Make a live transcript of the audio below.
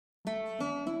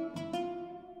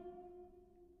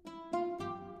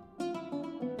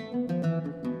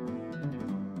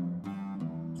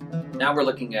Now we're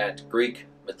looking at Greek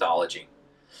mythology.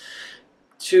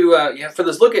 For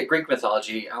this look at Greek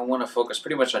mythology, I want to focus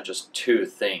pretty much on just two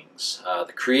things: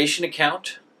 the creation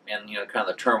account, and kind of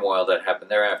the turmoil that happened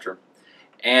thereafter,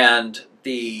 and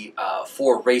the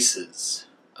four races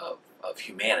of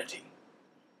humanity.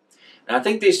 And I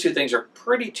think these two things are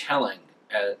pretty telling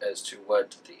as to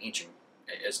what the ancient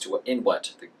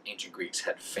Greeks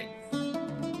had faith.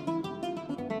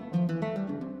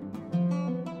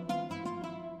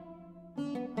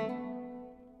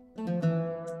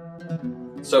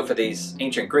 So for these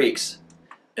ancient Greeks,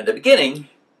 in the beginning,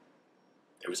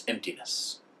 there was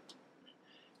emptiness.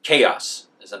 Chaos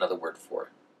is another word for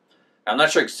it. I'm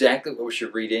not sure exactly what we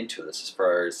should read into this as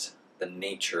far as the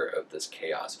nature of this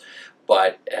chaos,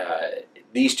 but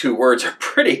these two words are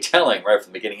pretty telling right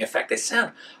from the beginning. In fact, they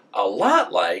sound a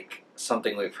lot like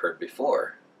something we've heard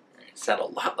before. They sound a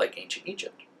lot like ancient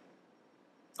Egypt.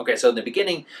 Okay, so in the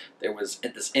beginning, there was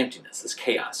this emptiness, this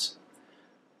chaos.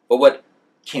 But what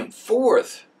came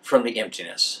forth from the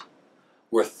emptiness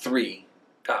were three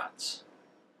gods: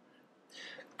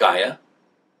 Gaia,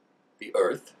 the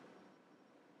earth;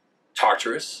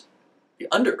 Tartarus, the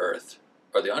under-earth,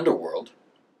 or the underworld;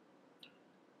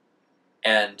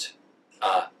 and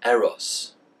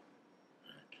Eros.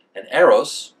 And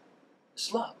Eros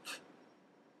is love.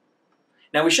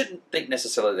 Now, we shouldn't think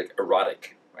necessarily like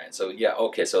erotic, right? So yeah,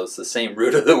 okay, so it's the same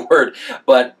root of the word,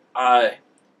 but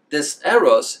this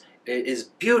Eros is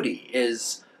beauty,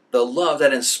 is the love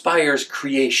that inspires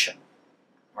creation,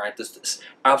 right? This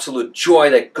absolute joy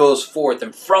that goes forth,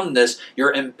 and from this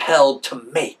you're impelled to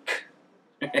make.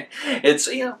 It's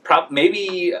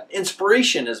maybe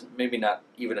inspiration is maybe not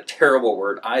even a terrible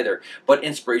word either, but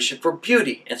inspiration for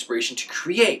beauty, inspiration to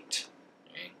create.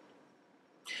 Okay?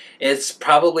 It's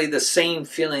probably the same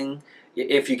feeling,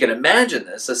 if you can imagine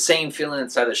this, the same feeling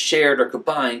that's either shared or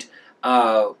combined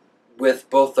with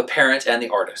both the parent and the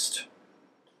artist.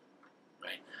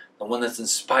 Right? The one that's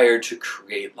inspired to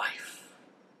create life.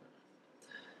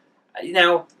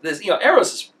 Now, this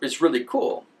Eros is really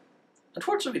cool.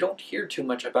 Unfortunately, we don't hear too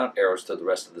much about Eros through the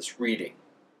rest of this reading.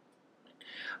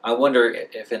 I wonder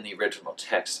if in the original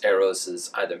text Eros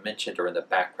is either mentioned or in the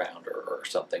background or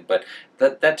something, but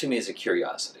that to me is a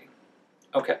curiosity.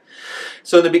 Okay,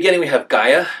 so in the beginning we have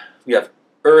Gaia, we have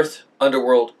earth,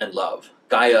 underworld, and love.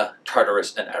 Gaia,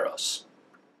 Tartarus, and Eros.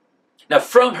 Now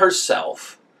from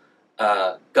herself,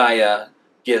 Gaia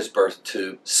gives birth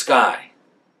to sky.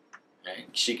 Right?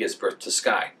 She gives birth to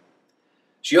sky.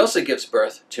 She also gives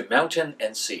birth to mountain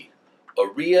and sea.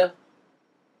 Aurea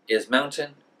is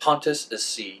mountain, Pontus is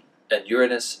sea, and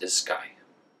Uranus is sky.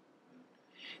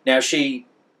 Now she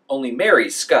only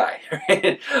marries sky.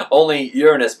 Right? Only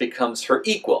Uranus becomes her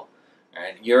equal.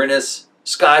 Right? Uranus,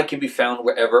 sky can be found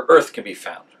wherever earth can be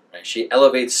found. Right? She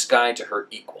elevates sky to her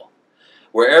equal.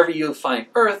 Wherever you find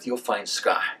earth, you'll find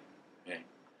sky. Okay?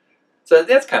 So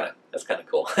that's kind of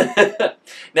cool.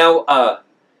 Now,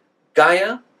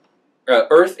 Gaia,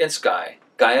 Earth and sky,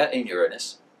 Gaia and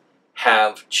Uranus,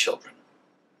 have children.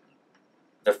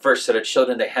 The first set of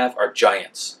children they have are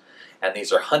giants. And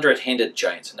these are 100-handed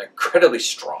giants, and they're incredibly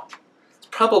strong. It's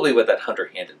probably what that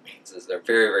 100-handed means, is they're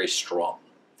very, very strong.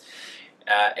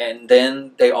 And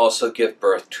then they also give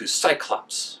birth to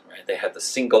Cyclops. Right? They have the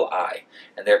single eye,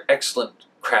 and they're excellent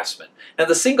craftsmen. Now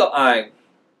the single eye,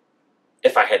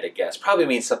 if I had to guess, probably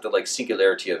means something like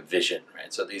singularity of vision.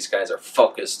 Right? So these guys are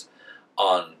focused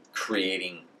on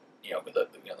creating,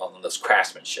 on this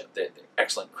craftsmanship. They're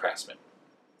excellent craftsmen.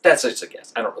 That's just a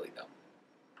guess. I don't really know.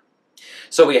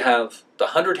 So we have the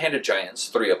 100-handed giants,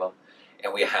 3 of them,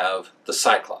 and we have the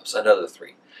Cyclops, another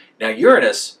 3. Now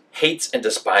Uranus hates and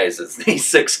despises these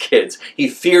 6 kids. He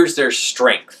fears their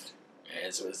strength,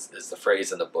 is the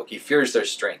phrase in the book. He fears their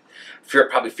strength.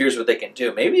 Probably fears what they can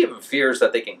do. Maybe even fears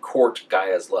that they can court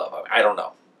Gaia's love. I don't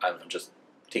know. I'm just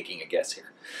taking a guess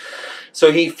here.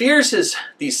 So he fears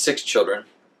these 6 children,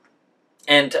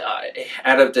 and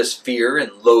out of this fear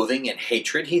and loathing and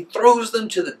hatred, he throws them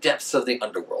to the depths of the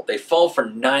underworld. They fall for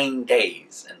 9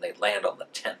 days, and they land on the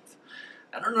 10th.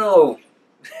 I don't know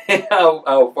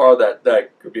how far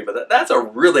that could be, but that's a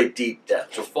really deep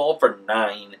death, to fall for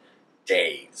 9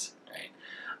 days. Right?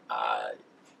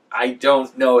 I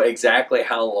don't know exactly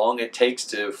how long it takes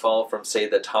to fall from, say,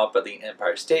 the top of the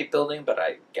Empire State Building, but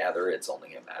I gather it's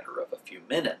only a matter of a few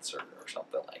minutes or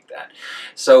something like that.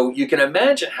 So you can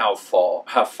imagine how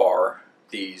far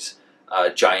these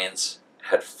giants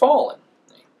had fallen.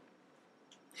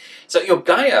 So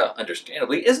Gaia,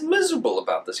 understandably, is miserable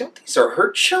about this. These are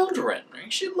her children.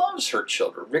 Right? She loves her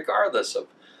children, regardless of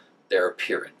their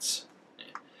appearance.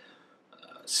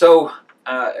 So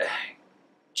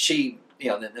she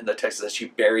in the text that she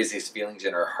buries these feelings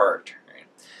in her heart, right?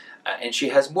 And she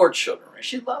has more children. Right?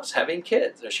 She loves having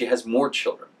kids. She has more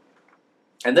children.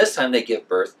 And this time they give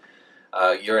birth,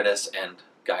 Uranus and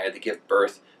Gaia, they give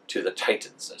birth to the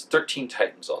Titans. There's 13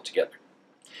 Titans altogether.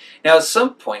 Now, at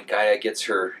some point, Gaia gets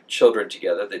her children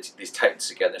together, these Titans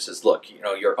together, and says, "Look,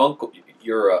 your uncle,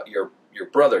 your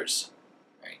brothers,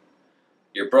 right?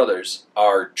 Your brothers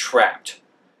are trapped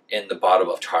in the bottom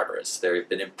of Tartarus. They've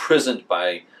been imprisoned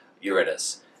by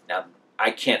Uranus. Now,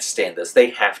 I can't stand this. They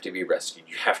have to be rescued.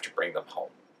 You have to bring them home.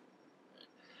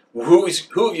 Who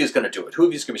of you is going to do it? Who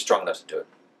of you is going to be strong enough to do it?"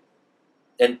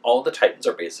 And all the Titans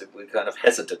are basically kind of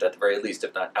hesitant, at the very least,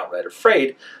 if not outright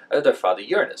afraid, of their father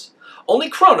Uranus. Only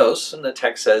Kronos, and the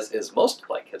text says, is most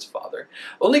like his father.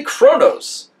 Only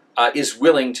Kronos is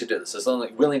willing to do this, is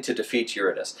only willing to defeat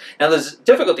Uranus. Now, there's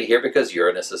difficulty here because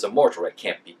Uranus is immortal, right?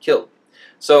 Can't be killed.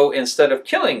 So instead of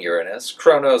killing Uranus,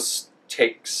 Kronos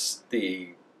takes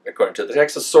according to the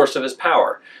text, the source of his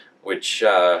power, which, he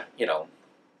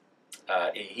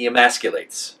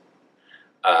emasculates.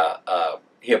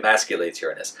 He emasculates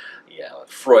Uranus. Yeah,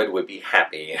 Freud would be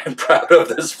happy and proud of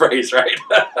this phrase, right?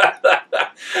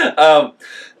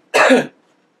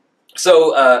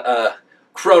 So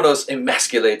Kronos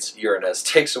emasculates Uranus,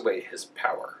 takes away his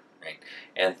power, right,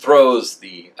 and throws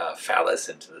the phallus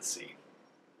into the sea.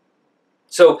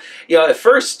 So, at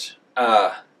first,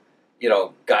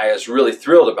 Gaia's really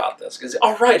thrilled about this because,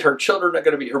 all right, her children are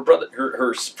going to be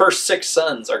her first 6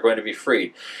 sons are going to be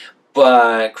freed.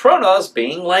 But Kronos,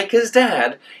 being like his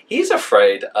dad, he's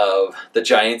afraid of the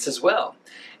giants as well.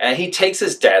 And he takes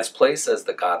his dad's place as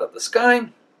the god of the sky,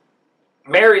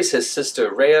 marries his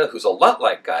sister Rhea, who's a lot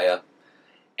like Gaia,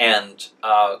 and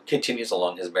continues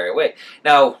along his merry way.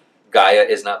 Now, Gaia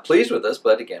is not pleased with this,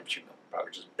 but again, she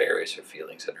probably just buries her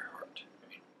feelings in her heart.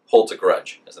 Holds a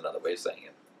grudge, is another way of saying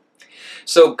it.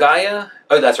 So Gaia,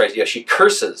 that's right, yeah, she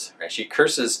curses, right? She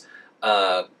curses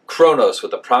Kronos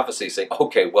with a prophecy saying,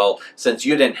 okay, well, since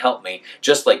you didn't help me,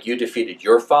 just like you defeated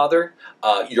your father,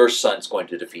 your son's going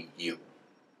to defeat you.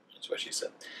 That's what she said.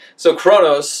 So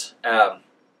Kronos, kind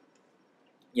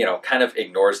of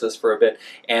ignores this for a bit,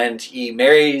 and he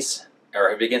marries, or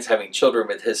he begins having children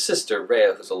with his sister,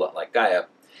 Rhea, who's a lot like Gaia.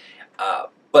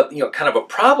 But, kind of a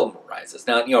problem arises.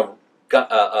 Now,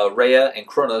 Rhea and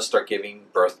Kronos start giving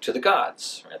birth to the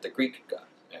gods, right, the Greek gods.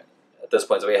 At this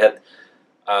point, so we had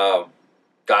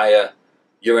Gaia,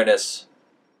 Uranus,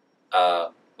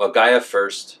 Gaia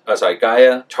first,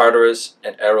 Gaia, Tartarus,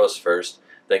 and Eros first.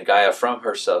 Then Gaia from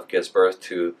herself gives birth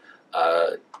to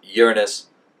Uranus,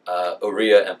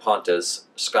 Urea and Pontus,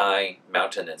 sky,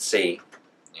 mountain, and sea.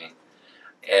 Okay?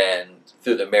 And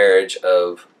through the marriage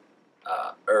of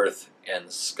earth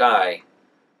and sky,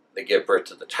 they give birth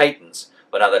to the Titans.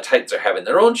 But now the Titans are having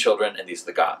their own children, and these are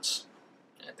the gods.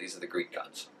 And these are the Greek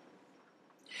gods.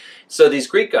 So these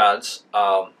Greek gods,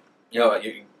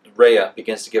 Rhea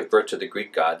begins to give birth to the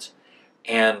Greek gods,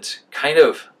 and kind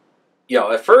of,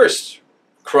 at first,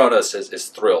 Kronos is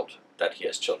thrilled that he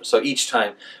has children. So each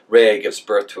time Rhea gives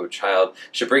birth to a child,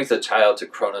 she brings the child to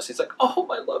Kronos. He's like, oh,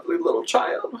 my lovely little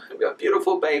child, a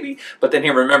beautiful baby. But then he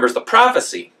remembers the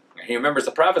prophecy.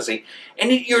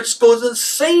 And he just goes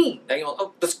insane.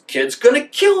 This kid's going to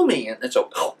kill me. And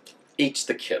so, eats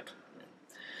the kid.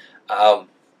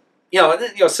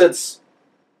 Since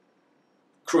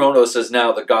Kronos is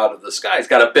now the god of the sky, he's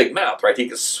got a big mouth, right? He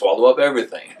can swallow up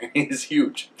everything. He's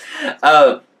huge.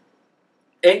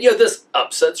 This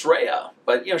upsets Rhea.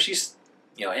 But, she's,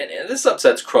 and this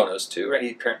upsets Kronos too, right?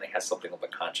 He apparently has something of a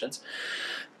conscience.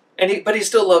 But he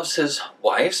still loves his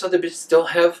wife, so they still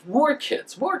have more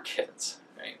kids,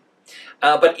 right?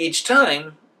 But each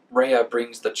time Rhea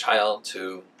brings the child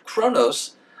to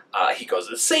Kronos, he goes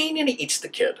insane and he eats the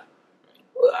kid.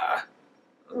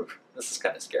 This is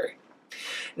kind of scary.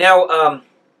 Now,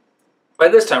 by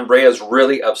this time, Rhea's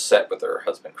really upset with her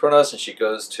husband Kronos, and she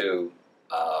goes to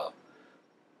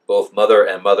both mother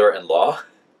and mother-in-law,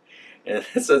 and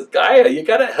says, Gaia, you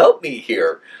got to help me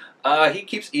here. He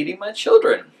keeps eating my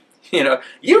children.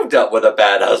 You've dealt with a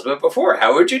bad husband before.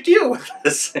 How would you deal with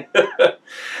this?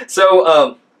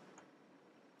 So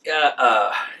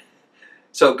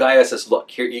Gaia says,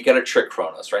 look, here, you got to trick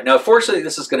Kronos, right? Now, fortunately,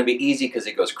 this is going to be easy because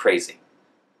he goes crazy.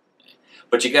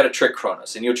 But you got to trick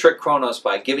Kronos. And you'll trick Kronos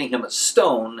by giving him a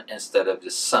stone instead of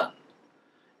his son.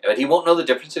 But he won't know the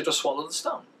difference. He'll just swallow the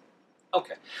stone.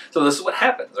 Okay. So this is what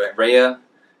happens, right? Rhea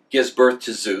gives birth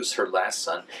to Zeus, her last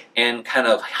son, and kind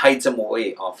of hides him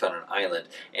away off on an island.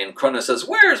 And Kronos says,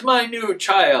 where's my new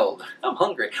child? I'm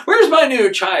hungry. Where's my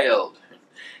new child?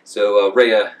 So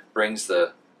Rhea brings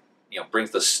the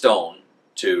stone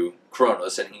to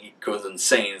Kronos, and he goes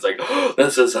insane. He's like, oh,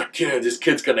 this is a kid. This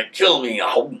kid's gonna kill me.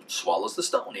 Oh, swallows the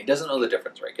stone. He doesn't know the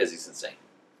difference, right? Because he's insane.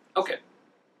 Okay.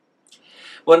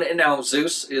 Well, now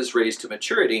Zeus is raised to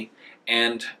maturity,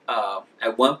 and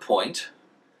at one point,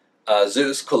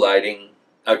 Zeus colluding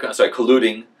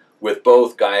with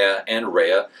both Gaia and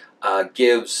Rhea,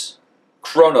 gives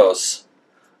Kronos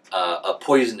a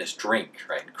poisonous drink.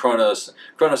 Right? And Kronos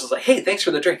is like, "Hey, thanks for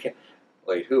the drink."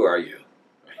 Wait, who are you?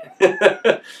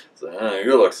 So,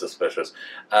 you look suspicious.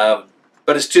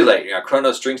 But it's too late.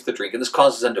 Kronos drinks the drink, and this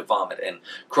causes him to vomit. And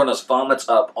Kronos vomits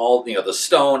up all the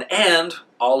stone and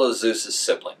all of Zeus's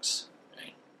siblings.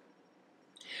 Right?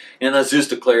 And then Zeus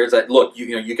declares that, look,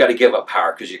 you got to give up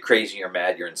power because you're crazy, you're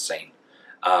mad, you're insane.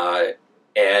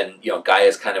 And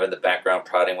Gaia's kind of in the background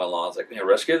prodding along. It's like,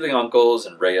 rescue the uncles,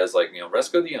 and Rhea's like,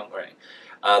 rescue the young. Right?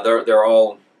 They're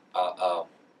all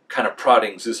kind of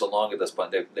prodding Zeus along at this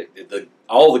point.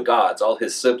 All the gods, all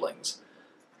his siblings,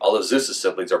 all of Zeus's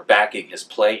siblings are backing his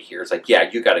play here. It's like, yeah,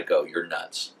 you got to go. You're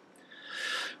nuts.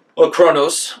 Well,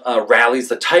 Kronos rallies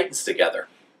the Titans together,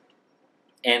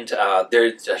 and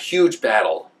there's a huge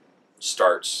battle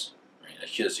starts. Right?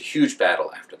 There's a huge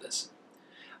battle after this.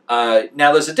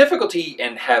 Now, there's a difficulty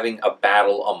in having a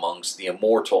battle amongst the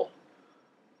immortal.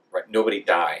 Right? Nobody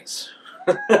dies.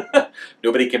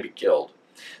 Nobody can be killed.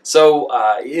 So,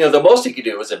 the most he could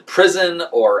do is imprison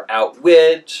or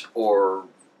outwit or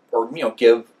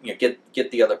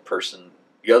get the other person,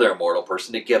 the other immortal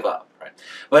person, to give up. Right?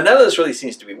 But none of this really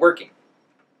seems to be working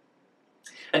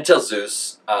until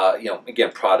Zeus,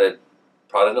 again prodded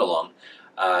along,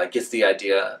 gets the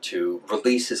idea to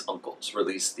release his uncles,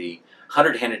 release the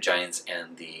 100-handed giants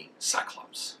and the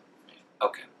Cyclops.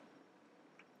 Okay.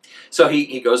 So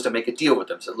he goes to make a deal with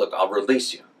them. Said, "Look, I'll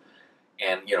release you."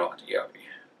 And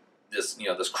this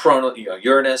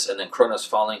Uranus and then Kronos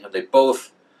following him, they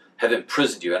both have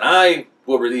imprisoned you, and I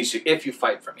will release you if you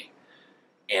fight for me.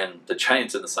 And the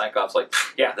giants and the Cyclops like,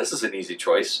 yeah, this is an easy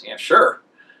choice. Yeah, sure.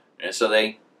 And so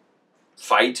they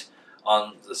fight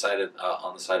on the side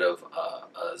of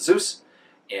Zeus,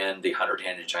 and the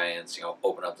 100-handed giants,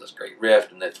 open up this great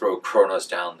rift, and they throw Kronos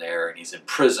down there, and he's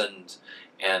imprisoned,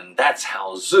 and that's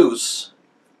how Zeus,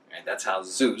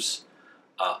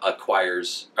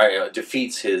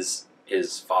 defeats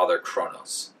his father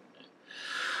Kronos.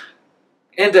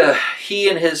 And he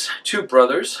and his two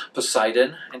brothers,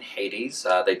 Poseidon and Hades,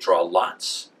 they draw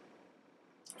lots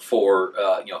for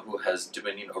who has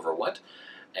dominion over what.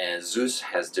 And Zeus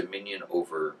has dominion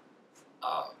over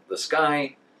the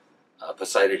sky,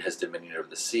 Poseidon has dominion over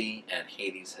the sea, and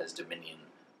Hades has dominion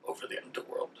over the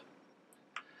underworld.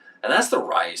 And that's the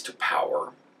rise to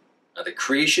power, the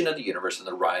creation of the universe and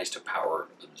the rise to power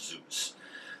of Zeus.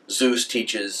 Zeus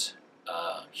teaches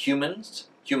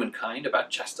humankind about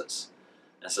justice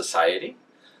and society.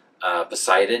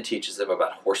 Poseidon teaches them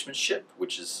about horsemanship,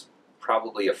 which is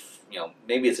probably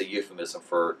maybe it's a euphemism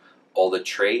for all the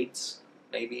trades.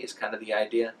 Maybe is kind of the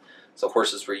idea. So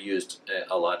horses were used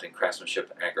a lot in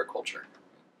craftsmanship and agriculture.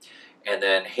 And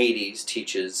then Hades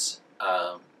teaches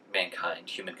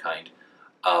humankind,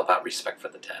 about respect for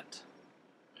the dead.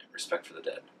 Respect for the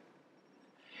dead.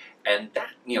 And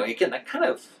that, again, that kind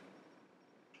of,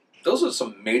 those are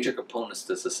some major components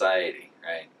to society,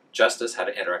 right? Justice, how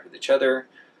to interact with each other;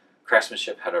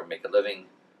 craftsmanship, how to make a living;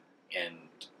 and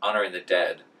honoring the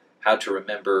dead, how to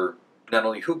remember not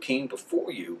only who came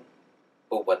before you,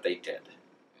 but what they did.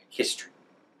 History.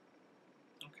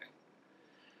 Okay.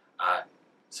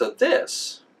 So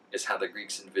this is how the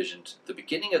Greeks envisioned the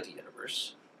beginning of the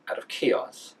universe, out of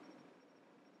chaos,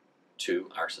 to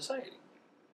our society.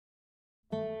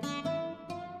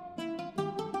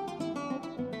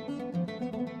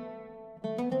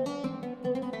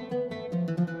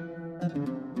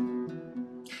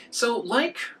 So,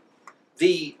 like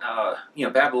the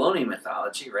Babylonian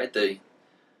mythology, right? The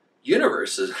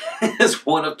universe is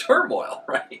one of turmoil,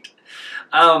 right?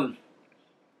 For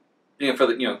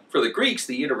the Greeks,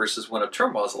 the universe is one of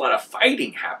turmoil. There's a lot of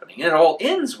fighting happening, and it all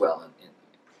ends well,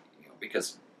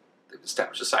 because they've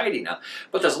established society now.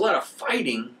 But there's a lot of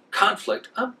fighting, conflict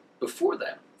before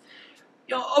that.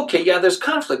 Okay, yeah, there's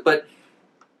conflict, but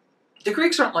the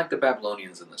Greeks aren't like the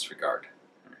Babylonians in this regard.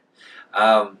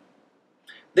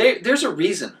 There's a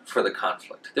reason for the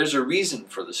conflict. There's a reason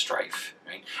for the strife,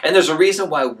 right? And there's a reason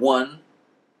why one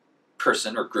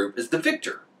person or group is the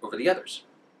victor over the others.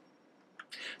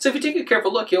 So if you take a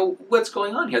careful look, what's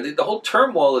going on here? The whole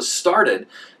turmoil is started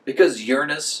because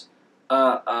Uranus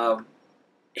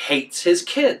hates his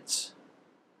kids.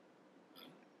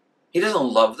 He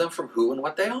doesn't love them for who and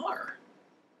what they are.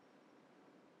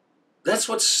 That's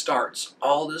what starts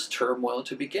all this turmoil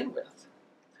to begin with.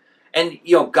 And,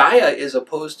 you know, Gaia is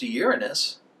opposed to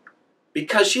Uranus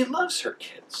because she loves her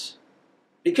kids,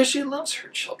 because she loves her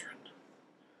children.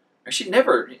 She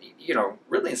never, you know,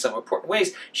 really in some important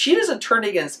ways, she doesn't turn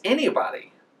against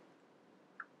anybody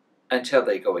until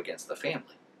they go against the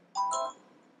family.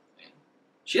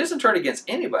 She doesn't turn against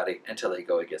anybody until they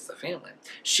go against the family.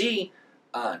 She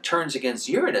turns against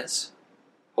Uranus,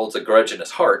 holds a grudge in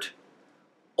his heart,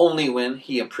 only when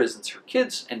he imprisons her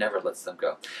kids and never lets them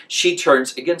go. She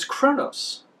turns against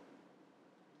Kronos,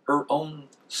 her own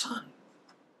son.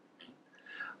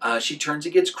 She turns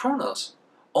against Kronos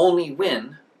only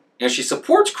when, you know, she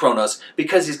supports Kronos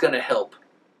because he's going to help.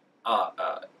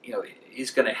 You know,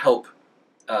 he's going to help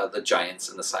the giants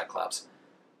and the Cyclops.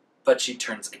 But she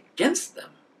turns against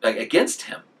them, against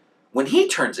him, when he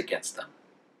turns against them.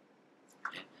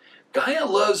 Gaia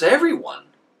loves everyone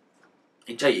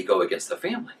until you go against the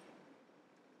family.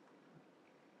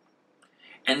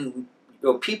 And, you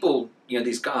know, people, you know,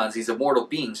 these gods, these immortal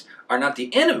beings, are not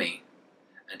the enemy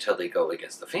until they go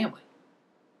against the family.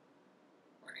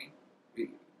 Right?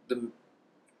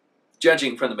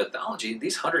 Judging from the mythology,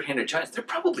 these 100-handed giants, they're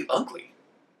probably ugly.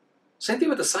 Same thing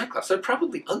with the Cyclops, they're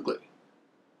probably ugly.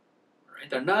 Right?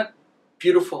 They're not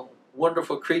beautiful,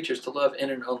 wonderful creatures to love in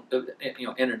and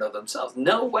of themselves.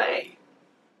 No way.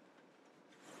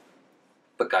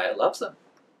 But Gaia loves them.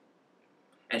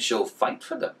 And she'll fight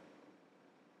for them.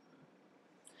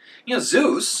 You know,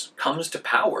 Zeus comes to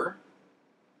power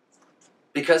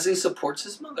because he supports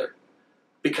his mother.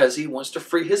 Because he wants to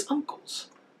free his uncles.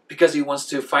 Because he wants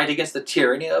to fight against the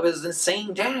tyranny of his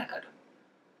insane dad.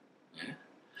 Yeah.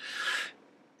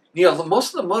 You know,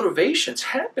 most of the motivations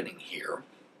happening here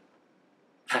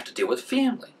have to deal with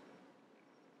family.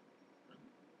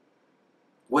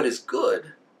 What is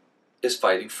good is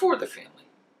fighting for the family.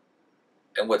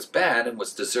 And what's bad and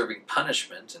what's deserving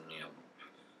punishment and, you know,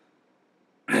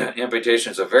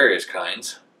 amputations of various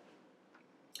kinds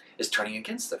is turning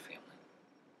against the family.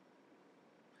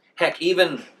 Heck,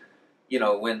 even, you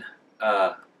know, when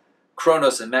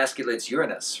Kronos emasculates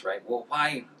Uranus, right? Well,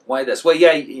 why this? Well,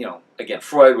 yeah, you know, again,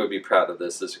 Freud would be proud of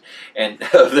this and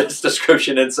of this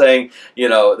description and saying, you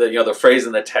know, the phrase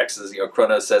in the text is, you know,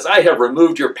 Kronos says, "I have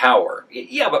removed your power."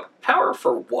 Yeah, but power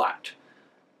for what?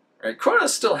 Right?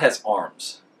 Kronos still has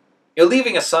arms. You know,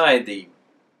 leaving aside the,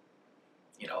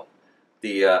 you know,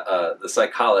 the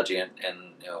psychology and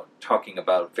you know, talking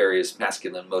about various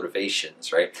masculine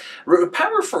motivations, right?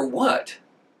 Power for what?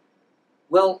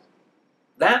 Well,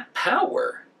 that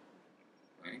power,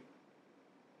 right,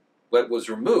 what was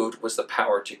removed was the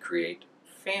power to create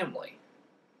family.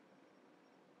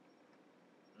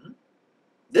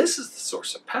 This is the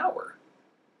source of power,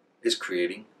 is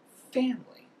creating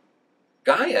family.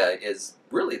 Gaia is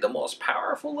really the most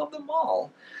powerful of them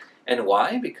all. And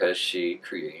why? Because she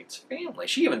creates family.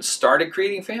 She even started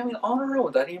creating family on her own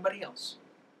without anybody else.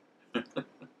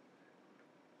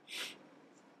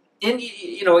 And,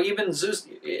 you know, even Zeus,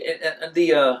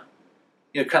 the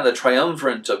you know, kind of the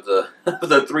triumvirate of the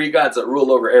the three gods that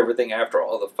rule over everything after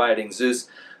all the fighting, Zeus,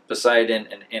 Poseidon,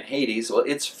 and Hades. Well,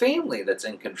 it's family that's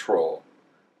in control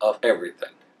of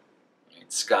everything.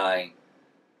 Right? Sky,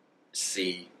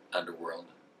 sea, underworld.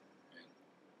 Right?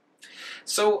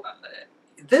 So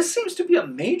this seems to be a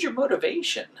major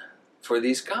motivation for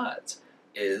these gods,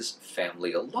 is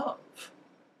family of love.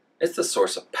 It's the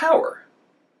source of power,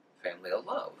 family of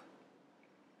love.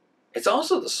 It's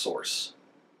also the source,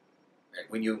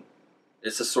 right,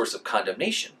 it's the source of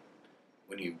condemnation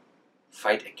when you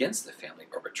fight against the family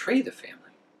or betray the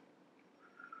family.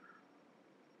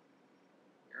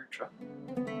 You're in trouble.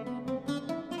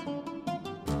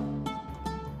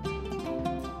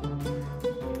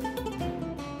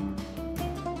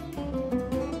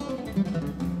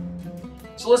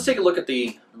 So let's take a look at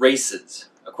the races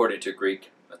according to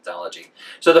Greek mythology.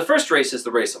 So the first race is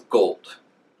the race of gold.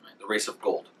 Right? The race of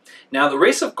gold. Now the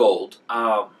race of gold,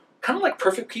 kind of like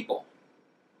perfect people.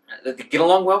 They get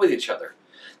along well with each other.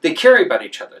 They care about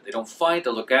each other. They don't fight.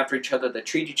 They look after each other. They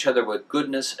treat each other with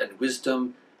goodness and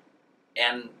wisdom,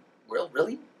 and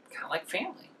really kind of like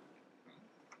family.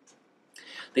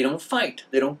 They don't fight.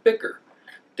 They don't bicker.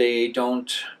 They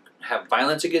don't have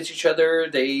violence against each other.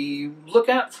 They look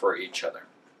out for each other.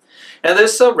 Now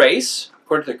this race,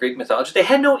 according to the Greek mythology, they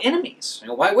had no enemies. You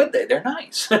know, why would they? They're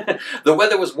nice. The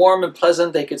weather was warm and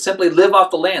pleasant. They could simply live off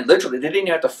the land. Literally, they didn't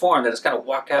have to farm. They just kind of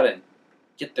walk out and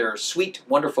get their sweet,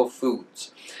 wonderful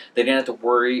foods. They didn't have to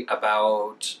worry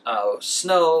about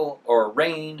snow or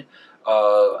rain,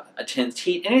 intense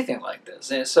heat, anything like this.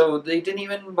 And so they didn't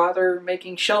even bother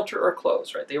making shelter or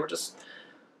clothes, right? They were just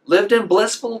lived in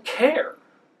blissful care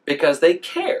because they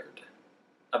cared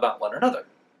about one another.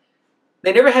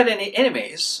 They never had any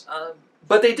enemies,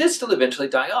 but they did still eventually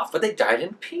die off. But they died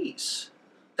in peace.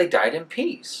 They died in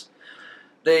peace.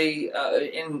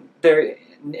 In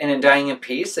dying in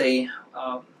peace,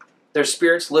 their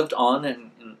spirits lived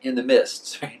on in the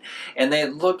mists, right? And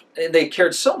they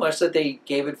cared so much that they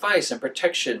gave advice and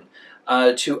protection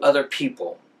to other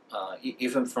people,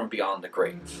 even from beyond the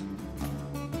grave.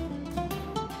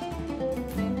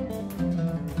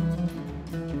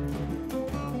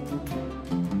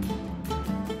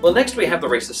 Well, next we have the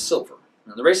race of silver.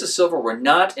 Now, the race of silver were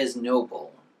not as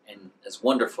noble and as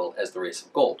wonderful as the race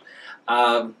of gold.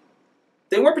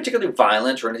 They weren't particularly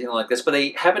violent or anything like this, but they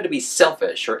happened to be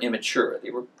selfish or immature. They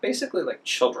were basically like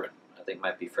children, I think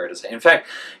might be fair to say. In fact,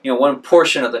 one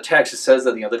portion of the text, it says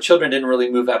that the children didn't really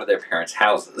move out of their parents'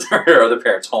 houses or their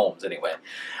parents' homes anyway.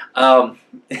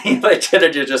 They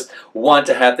tended to just want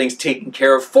to have things taken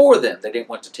care of for them. They didn't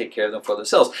want to take care of them for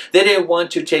themselves. They didn't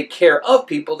want to take care of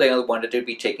people. They wanted to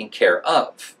be taken care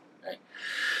of. Right?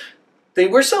 They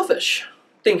were selfish,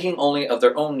 thinking only of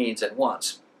their own needs and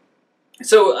wants.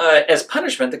 So as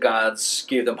punishment, the gods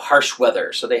gave them harsh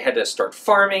weather. So they had to start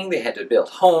farming, they had to build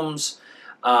homes,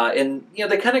 and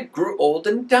they kind of grew old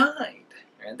and died.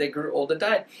 Right? They grew old and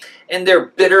died. And their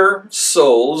bitter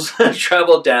souls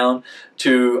traveled down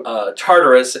to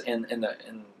Tartarus in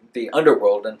the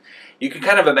underworld. And you can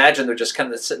kind of imagine they're just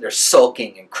kind of sitting there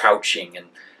sulking and crouching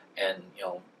and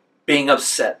being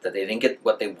upset that they didn't get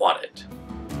what they wanted.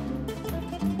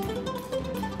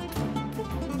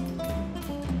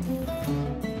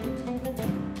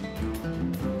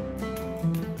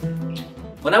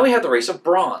 Well, now we have the race of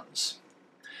bronze.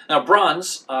 Now,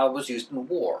 bronze was used in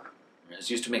war. It was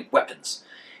used to make weapons.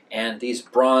 And this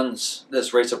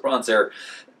race of bronze, their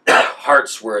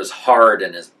hearts were as hard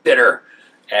and as bitter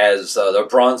as the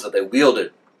bronze that they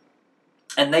wielded.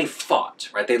 And they fought,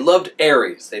 right? They loved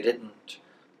Ares. They didn't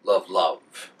love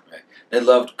love. Right? They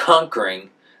loved conquering.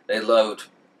 They loved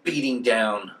beating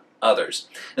down others.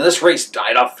 Now, this race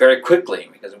died off very quickly,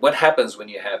 because what happens when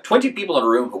you have 20 people in a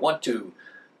room who want to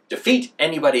defeat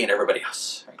anybody and everybody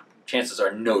else? Right? Chances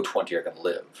are no 20 are going to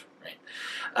live.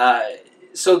 Right?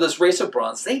 So this race of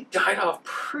bronze, they died off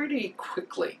pretty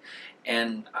quickly.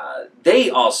 And they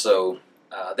also,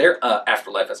 their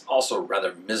afterlife is also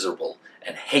rather miserable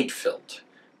and hate-filled,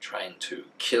 trying to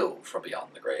kill from beyond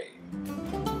the grave.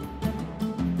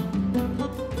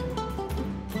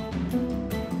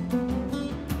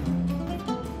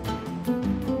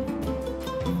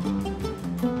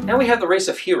 Now we have the race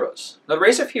of heroes. The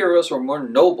race of heroes were more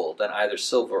noble than either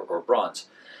silver or bronze.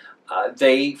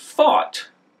 They fought,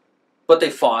 but they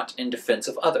fought in defense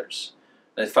of others.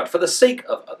 They fought for the sake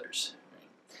of others.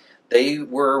 They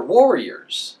were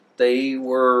warriors. They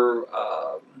were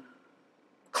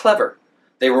clever.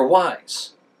 They were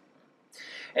wise.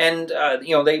 And,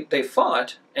 they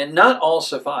fought, and not all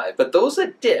survived. But those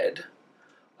that did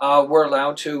were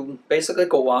allowed to basically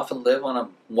go off and live on a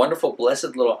wonderful,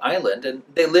 blessed little island, and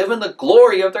they live in the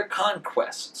glory of their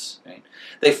conquests. Right?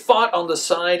 They fought on the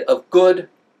side of good,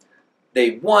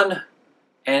 they won,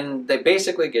 and they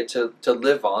basically get to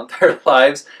live on their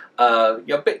lives,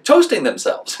 toasting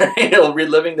themselves,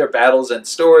 reliving their battles and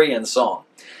story and song.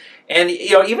 And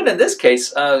even in this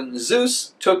case,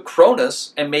 Zeus took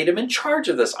Cronus and made him in charge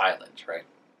of this island, right?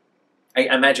 I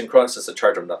imagine Cronus is in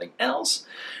charge of nothing else,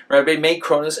 right? They made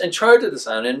Cronus in charge of this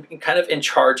island and kind of in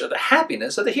charge of the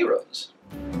happiness of the heroes.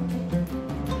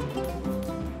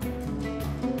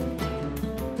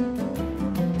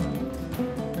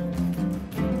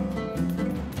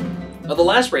 Now, the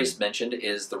last race mentioned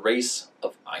is the race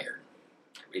of iron.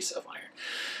 Race of iron.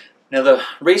 Now, the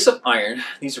race of iron,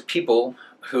 these are people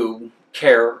who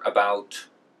care about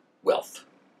wealth.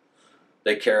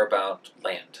 They care about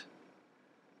land.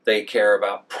 They care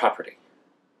about property.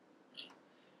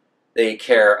 They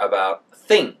care about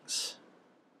things,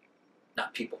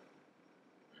 not people.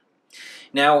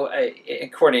 Now,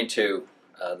 according to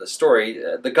the story,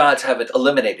 the gods haven't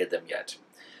eliminated them yet.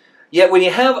 Yet when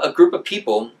you have a group of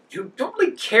people who don't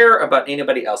really care about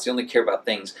anybody else, they only care about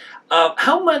things,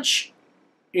 how much,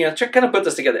 to kind of put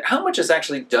this together, how much is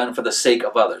actually done for the sake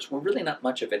of others? Well, really not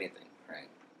much of anything, right?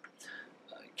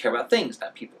 Care about things,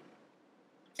 not people.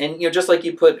 And, just like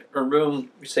you put a room,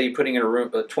 say you're putting in a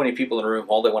room, 20 people in a room,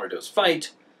 all they want to do is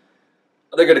fight,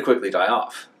 they're going to quickly die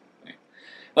off. Right?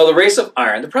 Well, the race of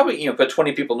iron, they're probably, put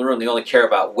 20 people in the room, they only care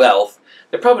about wealth.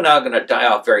 They're probably not going to die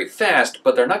off very fast,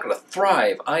 but they're not going to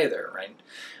thrive either, right?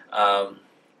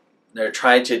 They're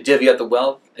trying to divvy up the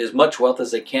wealth, as much wealth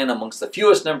as they can amongst the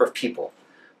fewest number of people.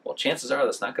 Well, chances are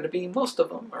that's not going to be most of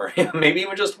them, or maybe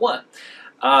even just one.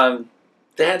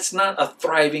 That's not a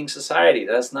thriving society.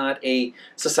 That's not a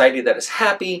society that is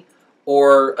happy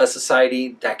or a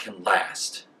society that can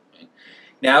last.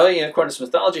 Now, according to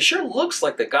mythology, it sure looks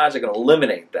like the gods are going to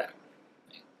eliminate that.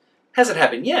 Hasn't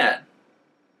happened yet.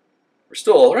 We're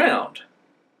still around.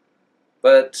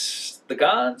 But the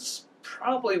gods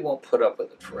probably won't put up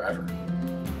with it forever.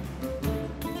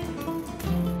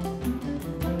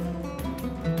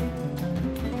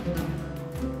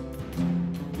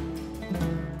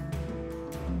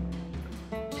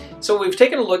 So we've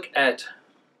taken a look at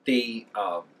the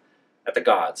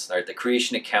gods, right, the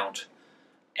creation account,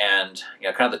 and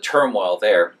kind of the turmoil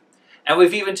there, and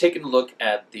we've even taken a look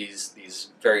at these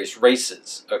various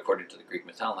races according to the Greek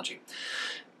mythology.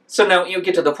 So now you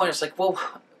get to the point. It's like, well,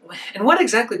 in what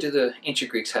exactly do the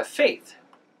ancient Greeks have faith?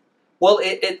 Well,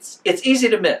 it's easy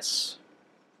to miss.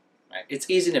 Right? It's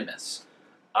easy to miss.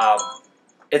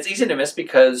 It's easy to miss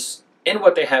because in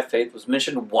what they have faith was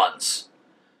mentioned once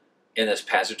in this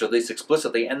passage, at least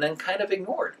explicitly, and then kind of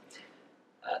ignored.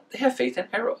 They have faith in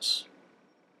Eros.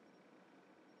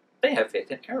 They have faith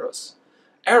in Eros.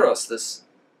 Eros, this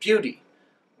beauty,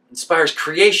 inspires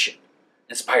creation,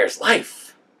 inspires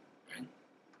life.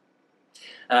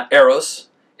 Right? Eros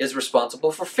is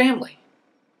responsible for family,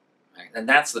 right? And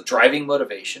that's the driving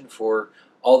motivation for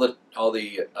all the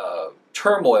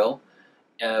turmoil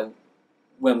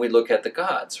when we look at the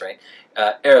gods, right?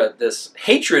 This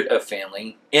hatred of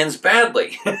family ends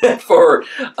badly for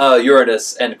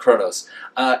Uranus and Kronos.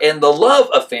 And the love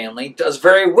of family does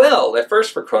very well, at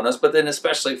first for Kronos, but then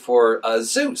especially for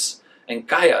Zeus and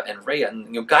Gaia and Rhea.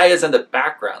 And Gaia's in the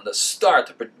background, the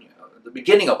start, the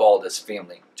beginning of all this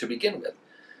family to begin with.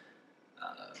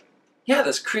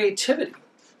 This creativity.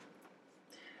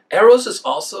 Eros is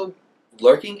also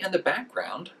lurking in the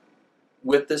background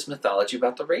with this mythology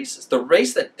about the races. The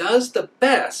race that does the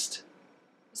best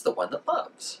is the one that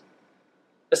loves.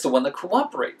 It's the one that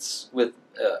cooperates with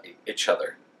each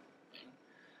other.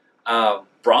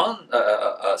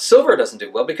 Silver doesn't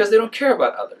do well because they don't care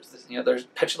about others. They're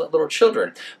petulant little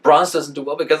children. Bronze doesn't do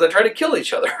well because they try to kill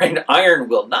each other. Right? Iron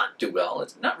will not do well.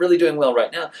 It's not really doing well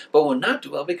right now, but will not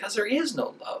do well because there is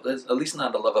no love. There's at least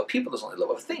not a love of people. There's only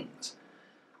love of things.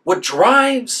 What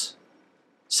drives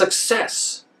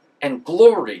success and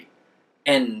glory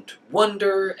and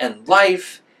wonder and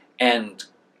life and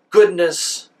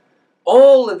goodness,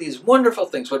 all of these wonderful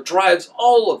things, what drives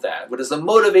all of that, what is the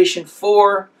motivation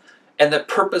for and the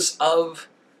purpose of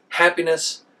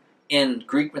happiness in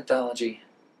Greek mythology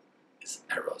is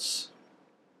Eros.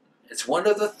 It's one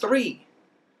of the three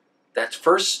that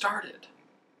first started.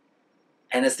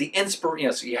 And it's the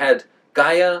inspiration. So you had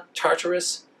Gaia,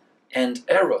 Tartarus, and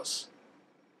Eros.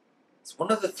 It's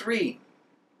one of the three,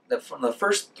 from the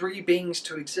first three beings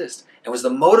to exist. It was the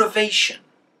motivation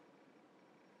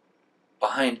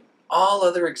behind all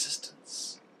other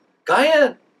existence.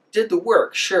 Gaia did the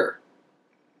work, sure.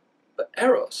 But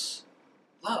Eros,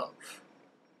 love,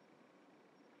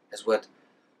 is what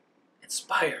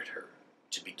inspired her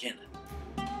to begin.